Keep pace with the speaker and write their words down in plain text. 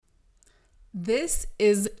This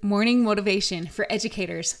is Morning Motivation for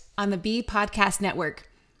Educators on the Bee Podcast Network.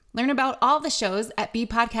 Learn about all the shows at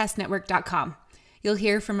beepodcastnetwork.com. You'll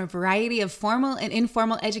hear from a variety of formal and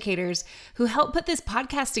informal educators who help put this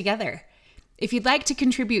podcast together. If you'd like to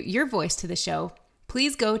contribute your voice to the show,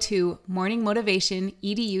 please go to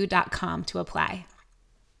morningmotivationedu.com to apply.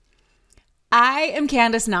 I am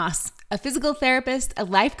Candice Noss, a physical therapist, a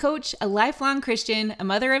life coach, a lifelong Christian, a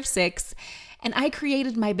mother of 6, and I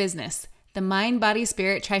created my business, the Mind, Body,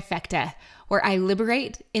 Spirit Trifecta, where I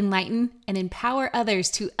liberate, enlighten, and empower others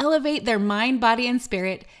to elevate their mind, body, and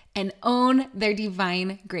spirit and own their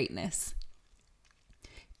divine greatness.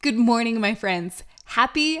 Good morning, my friends.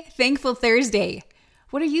 Happy Thankful Thursday.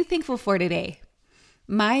 What are you thankful for today?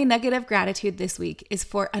 My nugget of gratitude this week is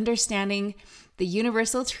for understanding the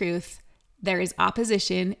universal truth: there is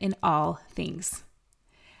opposition in all things.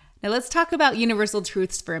 Now let's talk about universal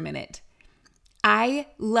truths for a minute. I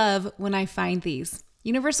love when I find these.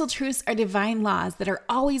 Universal truths are divine laws that are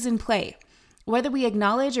always in play. Whether we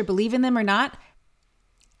acknowledge or believe in them or not,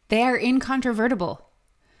 they are incontrovertible.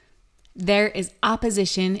 There is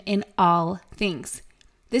opposition in all things.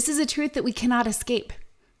 This is a truth that we cannot escape.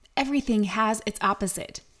 Everything has its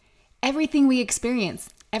opposite. Everything we experience,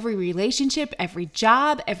 every relationship, every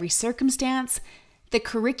job, every circumstance, the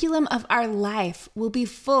curriculum of our life will be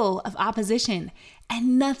full of opposition,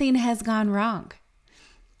 and nothing has gone wrong.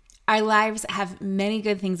 Our lives have many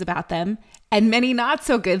good things about them and many not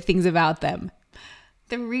so good things about them.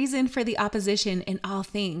 The reason for the opposition in all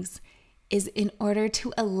things is in order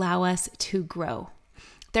to allow us to grow.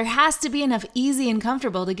 There has to be enough easy and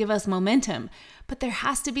comfortable to give us momentum, but there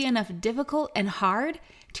has to be enough difficult and hard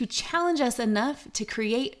to challenge us enough to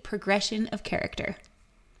create progression of character.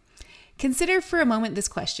 Consider for a moment this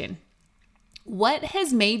question: what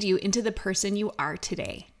has made you into the person you are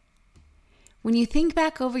today? When you think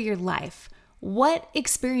back over your life, what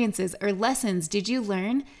experiences or lessons did you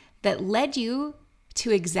learn that led you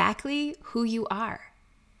to exactly who you are?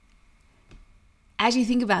 As you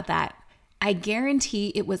think about that, I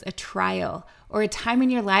guarantee it was a trial or a time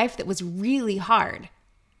in your life that was really hard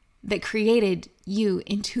that created you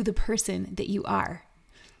into the person that you are.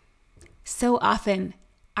 So often,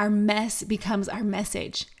 our mess becomes our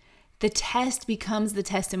message. The test becomes the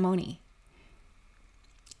testimony.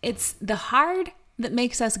 It's the hard that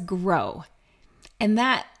makes us grow. And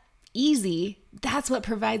that easy, that's what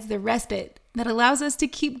provides the respite that allows us to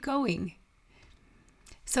keep going.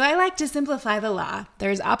 So I like to simplify the law,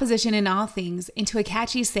 there's opposition in all things, into a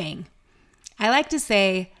catchy saying. I like to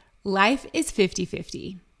say, life is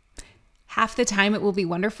 50-50. Half the time it will be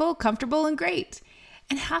wonderful, comfortable, and great.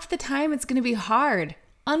 And half the time it's going to be hard,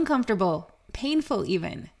 uncomfortable, painful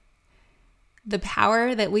even. The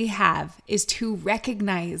power that we have is to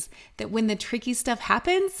recognize that when the tricky stuff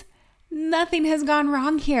happens, nothing has gone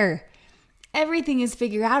wrong here. Everything is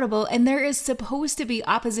figureoutable, and there is supposed to be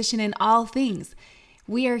opposition in all things.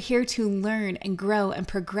 We are here to learn and grow and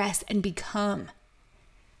progress and become.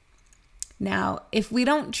 Now, if we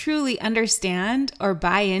don't truly understand or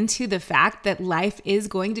buy into the fact that life is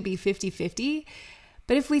going to be 50-50,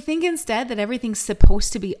 but if we think instead that everything's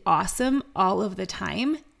supposed to be awesome all of the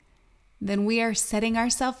time, then we are setting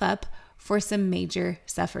ourselves up for some major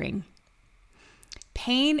suffering.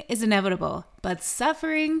 Pain is inevitable, but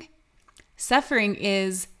suffering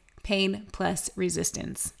is pain plus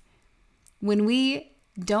resistance. When we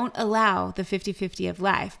don't allow the 50-50 of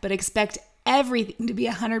life, but expect everything to be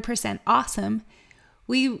 100% awesome,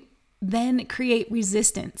 we then create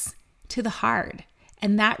resistance to the hard.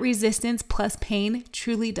 And that resistance plus pain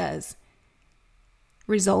truly does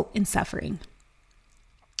result in suffering.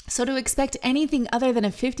 So to expect anything other than a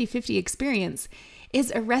 50-50 experience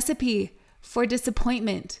is a recipe for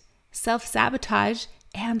disappointment, self-sabotage,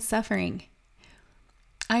 and suffering.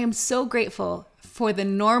 I am so grateful for the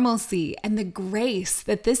normalcy and the grace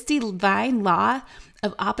that this divine law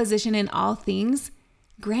of opposition in all things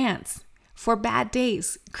grants for bad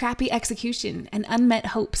days, crappy execution, and unmet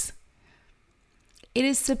hopes. It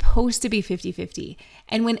is supposed to be 50-50,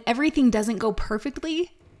 and when everything doesn't go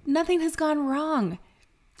perfectly, nothing has gone wrong.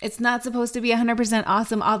 It's not supposed to be 100%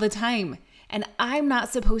 awesome all the time, and I'm not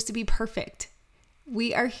supposed to be perfect.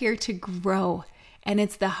 We are here to grow, and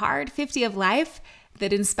it's the hard 50 of life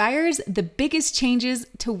that inspires the biggest changes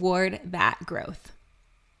toward that growth.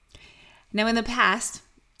 Now, in the past,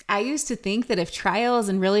 I used to think that if trials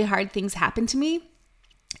and really hard things happened to me,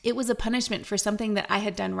 it was a punishment for something that I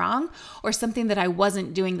had done wrong or something that I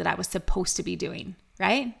wasn't doing that I was supposed to be doing,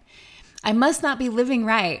 right? I must not be living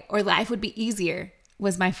right or life would be easier,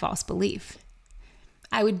 was my false belief.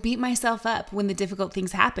 I would beat myself up when the difficult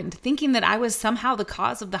things happened, thinking that I was somehow the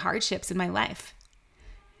cause of the hardships in my life.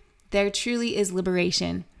 There truly is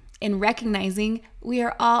liberation in recognizing we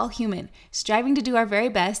are all human, striving to do our very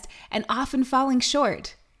best and often falling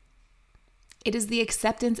short. It is the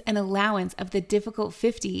acceptance and allowance of the difficult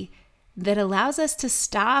 50 that allows us to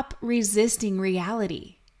stop resisting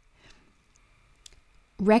reality.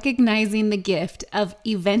 Recognizing the gift of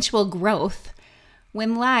eventual growth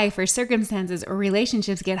when life or circumstances or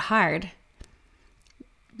relationships get hard.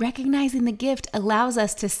 Recognizing the gift allows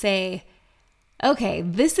us to say, okay,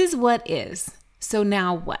 this is what is, so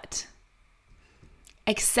now what?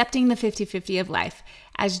 Accepting the 50-50 of life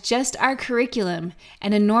as just our curriculum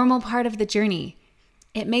and a normal part of the journey.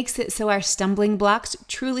 It makes it so our stumbling blocks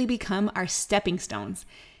truly become our stepping stones,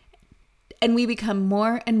 and we become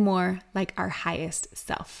more and more like our highest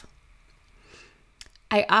self.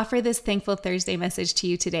 I offer this Thankful Thursday message to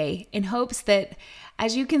you today in hopes that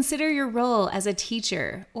as you consider your role as a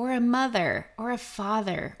teacher or a mother or a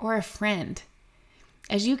father or a friend,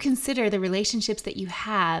 as you consider the relationships that you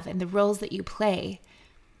have and the roles that you play,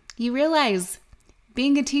 you realize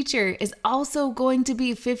being a teacher is also going to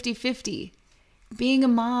be 50-50. Being a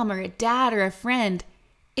mom or a dad or a friend,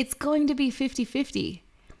 it's going to be 50-50.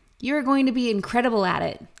 You're going to be incredible at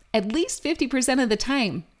it, at least 50% of the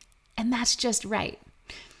time, and that's just right.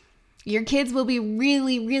 Your kids will be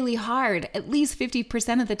really, really hard at least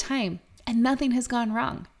 50% of the time, and nothing has gone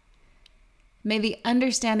wrong. May the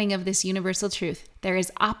understanding of this universal truth, there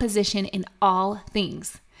is opposition in all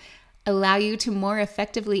things, allow you to more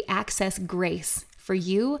effectively access grace for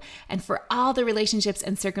you and for all the relationships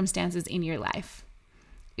and circumstances in your life.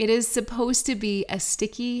 It is supposed to be a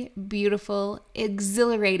sticky, beautiful,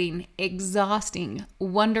 exhilarating, exhausting,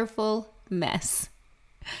 wonderful mess.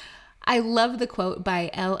 I love the quote by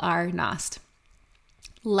L.R. Nost.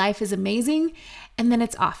 Life is amazing, and then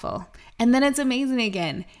it's awful, and then it's amazing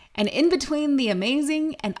again. And in between the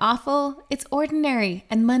amazing and awful, it's ordinary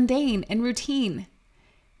and mundane and routine.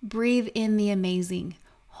 Breathe in the amazing,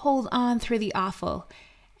 hold on through the awful,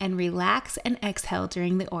 and relax and exhale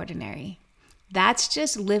during the ordinary. That's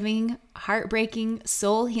just living heartbreaking,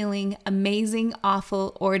 soul-healing, amazing,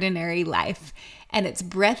 awful, ordinary life. And it's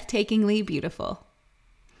breathtakingly beautiful.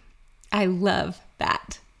 I love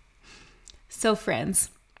that. So friends,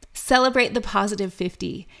 celebrate the positive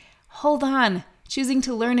 50. Hold on, choosing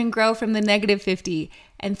to learn and grow from the negative 50.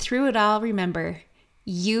 And through it all, remember,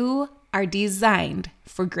 you are designed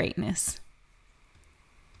for greatness.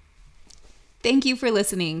 Thank you for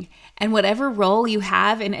listening. And whatever role you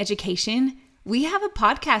have in education, we have a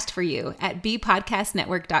podcast for you at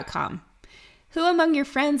bepodcastnetwork.com. Who among your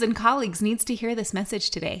friends and colleagues needs to hear this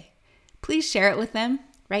message today? Please share it with them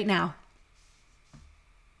right now.